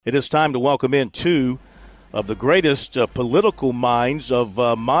It is time to welcome in two of the greatest political minds of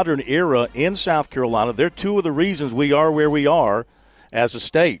modern era in South Carolina. They're two of the reasons we are where we are as a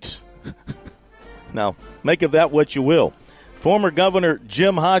state. Now, make of that what you will. Former Governor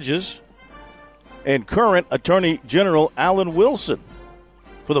Jim Hodges and current Attorney General Alan Wilson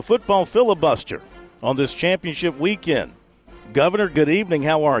for the football filibuster on this championship weekend. Governor, good evening.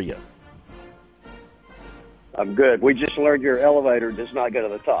 How are you? I'm good. We just learned your elevator does not go to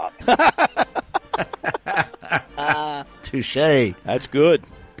the top. Touche. That's good.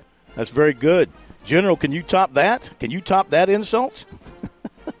 That's very good. General, can you top that? Can you top that insult?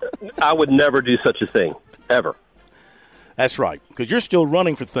 I would never do such a thing, ever. That's right, because you're still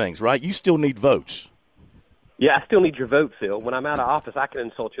running for things, right? You still need votes. Yeah, I still need your vote, Phil. When I'm out of office, I can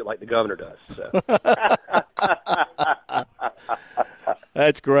insult you like the governor does. So.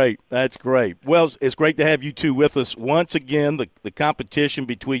 That's great. That's great. Well, it's great to have you two with us. Once again, the competition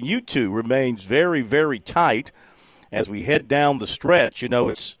between you two remains very, very tight as we head down the stretch. You know,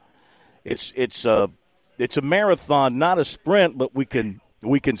 it's a marathon, not a sprint, but we can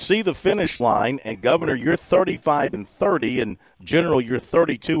see the finish line. And Governor, you're 35-30, and General, you're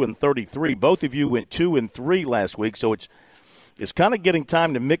 32-33. Both of you went 2-3 last week, so it's kind of getting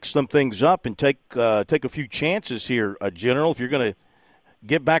time to mix some things up and take a few chances here, General, if you're going to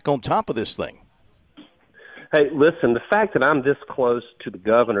get back on top of this thing. Hey, listen, the fact that I'm this close to the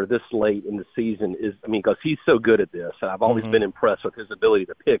governor this late in the season is, because he's so good at this, and I've always been impressed with his ability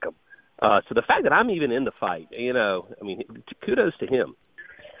to pick him. So the fact that I'm even in the fight, kudos to him.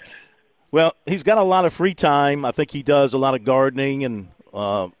 Well, he's got a lot of free time. I think he does a lot of gardening and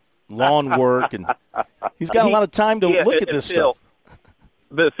lawn work, and he's got a lot of time to look at this stuff.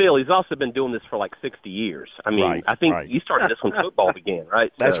 But, Phil, he's also been doing this for like 60 years. Right, I think you started this when football began, right?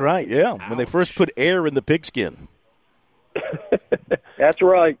 That's right, yeah. When they first put air in the pigskin. That's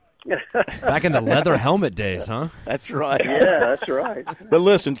right. Back in the leather helmet days, huh? That's right. Yeah, that's right. But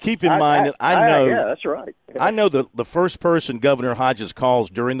listen, keep in mind that I know. Yeah, that's right. I know the first person Governor Hodges calls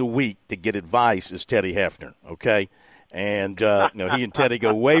during the week to get advice is Teddy Hefner. Okay, and he and Teddy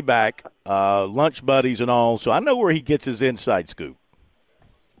go way back, lunch buddies and all. So I know where he gets his inside scoop.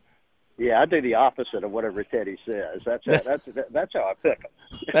 Yeah, I do the opposite of whatever Teddy says. That's how I pick them.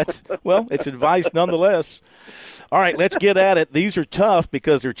 It's advice nonetheless. All right, let's get at it. These are tough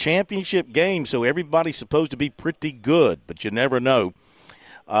because they're championship games, so everybody's supposed to be pretty good, but you never know.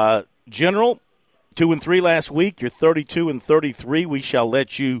 General, 2-3 last week. You're 32-33. We shall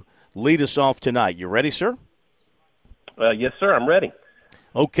let you lead us off tonight. You ready, sir? Yes, sir. I'm ready.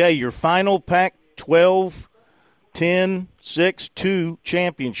 Okay, your final Pac-12 10-6-2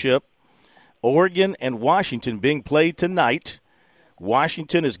 championship. Oregon and Washington being played tonight.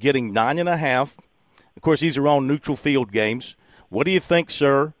 Washington is getting 9.5. Of course, these are all neutral field games. What do you think,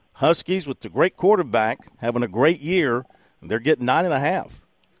 sir? Huskies with the great quarterback having a great year, and they're getting 9.5.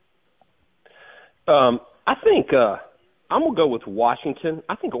 I think I'm gonna go with Washington.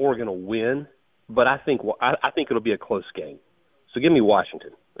 I think Oregon will win, but I think it'll be a close game. So give me Washington.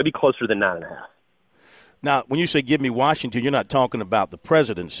 It'll be closer than 9.5. Now, when you say give me Washington, you're not talking about the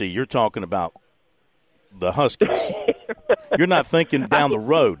presidency. You're talking about the Huskies. You're not thinking down the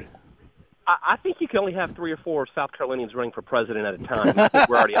road. I think you can only have 3 or 4 South Carolinians running for president at a time. I think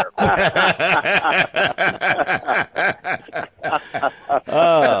we're already at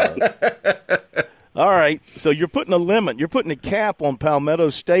our all right, so you're putting a limit. You're putting a cap on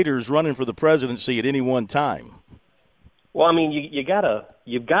Palmetto Staters running for the presidency at any one time. Well, you've got to.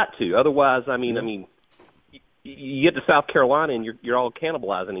 Otherwise, you get to South Carolina and you're all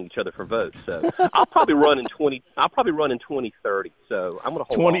cannibalizing each other for votes. So I'll probably run in 2030. So I'm going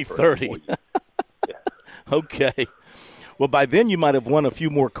to hold 2030. Yeah. Okay. Well, by then you might have won a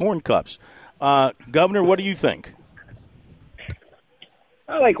few more corn cups. Governor, what do you think?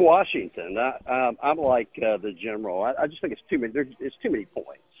 I like Washington. I'm like the general. I just think it's too many. It's too many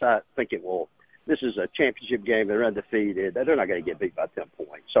points. I think it will. This is a championship game. They're undefeated. They're not going to get beat by 10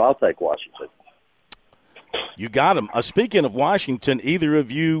 points. So I'll take Washington. You got him. Speaking of Washington, either of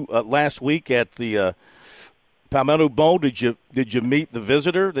you last week at the Palmetto Bowl, did you meet the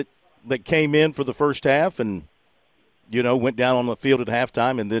visitor that came in for the first half and went down on the field at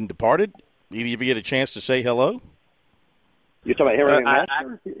halftime and then departed? Either of you get a chance to say hello? You're talking about Harry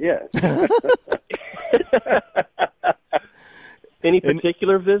Master? Yeah. Any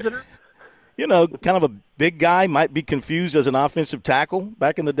particular visitor? Kind of a big guy, might be confused as an offensive tackle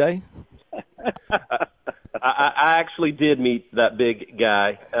back in the day. I actually did meet that big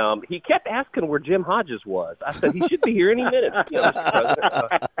guy. He kept asking where Jim Hodges was. I said he should be here any minute.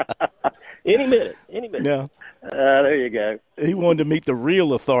 Any minute. Yeah. There you go. He wanted to meet the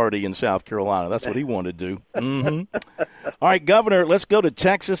real authority in South Carolina. That's what he wanted to do. Mm-hmm. All right, Governor, let's go to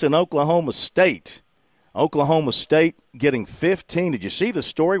Texas and Oklahoma State. Oklahoma State getting 15. Did you see the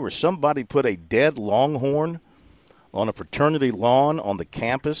story where somebody put a dead longhorn on a fraternity lawn on the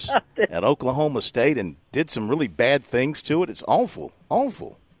campus at Oklahoma State and did some really bad things to it? It's awful,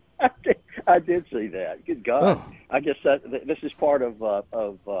 awful. I did see that. Good God. Oh. I guess this is part of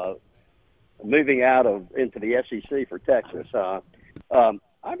moving out into the SEC for Texas. I'm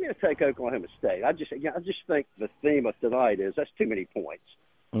going to take Oklahoma State. I just think the theme of tonight is that's too many points.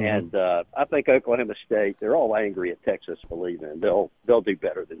 Mm-hmm. And I think Oklahoma State, they're all angry at Texas, believe in. They'll do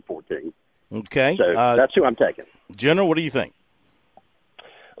better than 14. Okay. So that's who I'm taking. General, what do you think?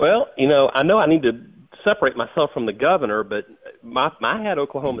 Well, I know I need to separate myself from the governor, but I had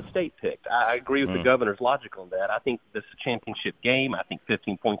Oklahoma State picked. I agree with the governor's logic on that. I think this is a championship game. I think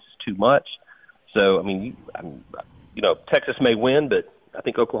 15 points is too much. So, Texas may win, but I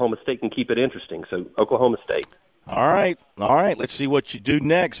think Oklahoma State can keep it interesting. So, Oklahoma State. All right. Let's see what you do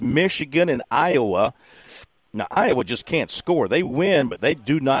next. Michigan and Iowa. Now, Iowa just can't score. They win, but they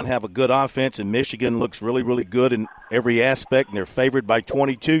do not have a good offense, and Michigan looks really, really good in every aspect, and they're favored by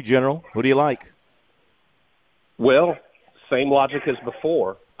 22, General. Who do you like? Well, same logic as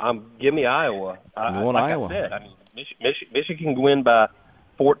before. Give me Iowa. You want Iowa? I said, Michigan can win by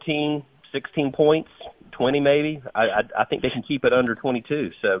 14, 16 points, 20 maybe. I think they can keep it under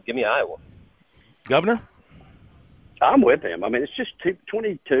 22, so give me Iowa. Governor? I'm with him. It's just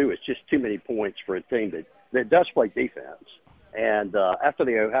 22 is just too many points for a team that does play defense. And after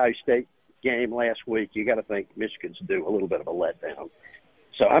the Ohio State game last week, you got to think Michigan's due a little bit of a letdown.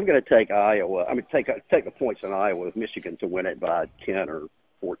 So I'm going to take Iowa. take the points in Iowa with Michigan to win it by 10 or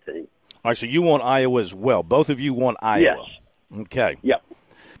 14. All right, so you want Iowa as well. Both of you want Iowa. Yes. Okay. Yep.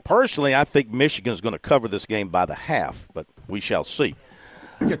 Personally, I think Michigan's going to cover this game by the half, but we shall see.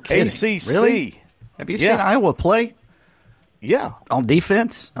 You're kidding. ACC. Really? Have you seen Iowa play? Yeah. On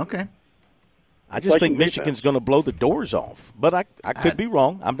defense? Okay. I just think Michigan's going to blow the doors off, but I could be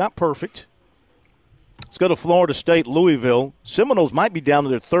wrong. I'm not perfect. Let's go to Florida State, Louisville. Seminoles might be down to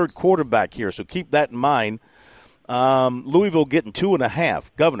their third quarterback here, so keep that in mind. Louisville getting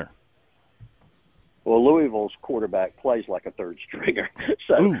 2.5. Governor. Well, Louisville's quarterback plays like a third stringer,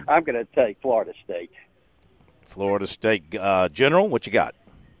 so I'm going to take Florida State. Florida State. General, what you got?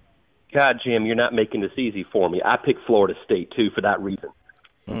 God, Jim, you're not making this easy for me. I picked Florida State, too, for that reason.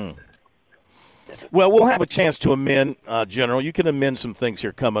 Well, we'll have a chance to amend, General. You can amend some things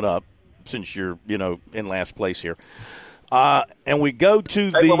here coming up since you're, in last place here. And we go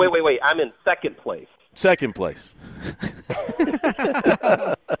to the – Wait. I'm in second place. Second place.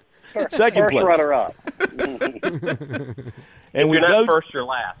 Second place. First runner-up. And you're not first, you're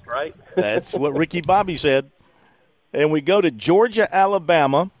last, right? That's what Ricky Bobby said. And we go to Georgia,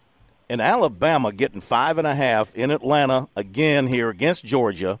 Alabama. And Alabama getting 5.5 in Atlanta again here against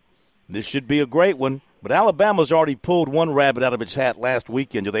Georgia. This should be a great one. But Alabama's already pulled one rabbit out of its hat last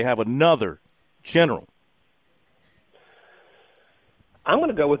weekend. Do they have another, General? I'm going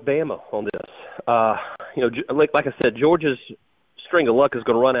to go with Bama on this. Like I said, Georgia's string of luck is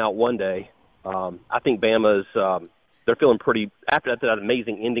going to run out one day. I think Bama's they're feeling pretty – after that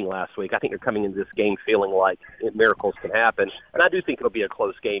amazing ending last week, I think they're coming into this game feeling like miracles can happen. And I do think it'll be a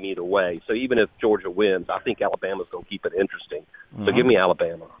close game either way. So even if Georgia wins, I think Alabama's going to keep it interesting. So give me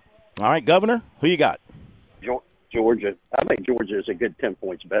Alabama. All right, Governor, who you got? Georgia. I think Georgia is a good 10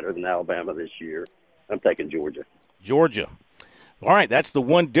 points better than Alabama this year. I'm taking Georgia. Georgia. All right, that's the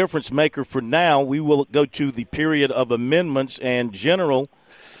one difference maker for now. We will go to the period of amendments. And, General,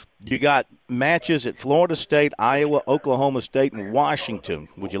 you got matches at Florida State, Iowa, Oklahoma State, and Washington.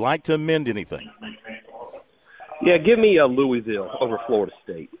 Would you like to amend anything? Yeah, give me Louisville over Florida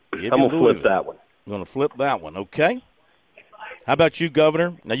State. I'm going to flip that one. You're going to flip that one, okay. How about you,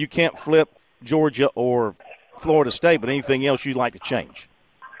 Governor? Now, you can't flip Georgia or Florida State, but anything else you'd like to change?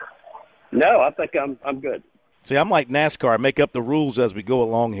 No, I think I'm good. See, I'm like NASCAR. I make up the rules as we go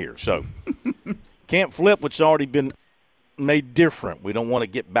along here. So can't flip what's already been made different. We don't want to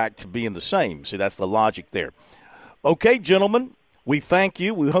get back to being the same. See, that's the logic there. Okay, gentlemen, we thank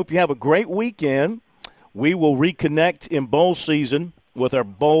you. We hope you have a great weekend. We will reconnect in bowl season with our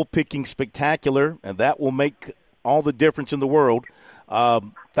bowl-picking spectacular, and that will make all the difference in the world.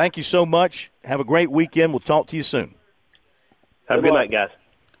 Thank you so much. Have a great weekend. We'll talk to you soon. Have a good night, guys.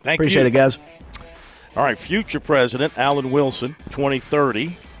 Thank you. Appreciate it, guys. All right, future president Alan Wilson,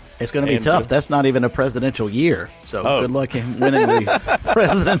 2030. It's going to be tough. That's not even a presidential year. So good luck in winning the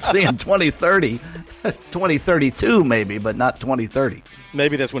presidency in 2030. 2032 maybe, but not 2030.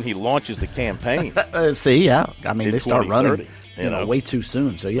 Maybe that's when he launches the campaign. See, yeah. I mean, In they start running, 2030, way too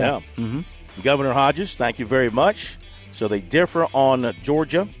soon. So, yeah. Governor Hodges, thank you very much. So they differ on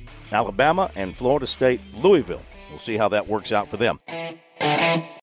Georgia, Alabama, and Florida State, Louisville. We'll see how that works out for them.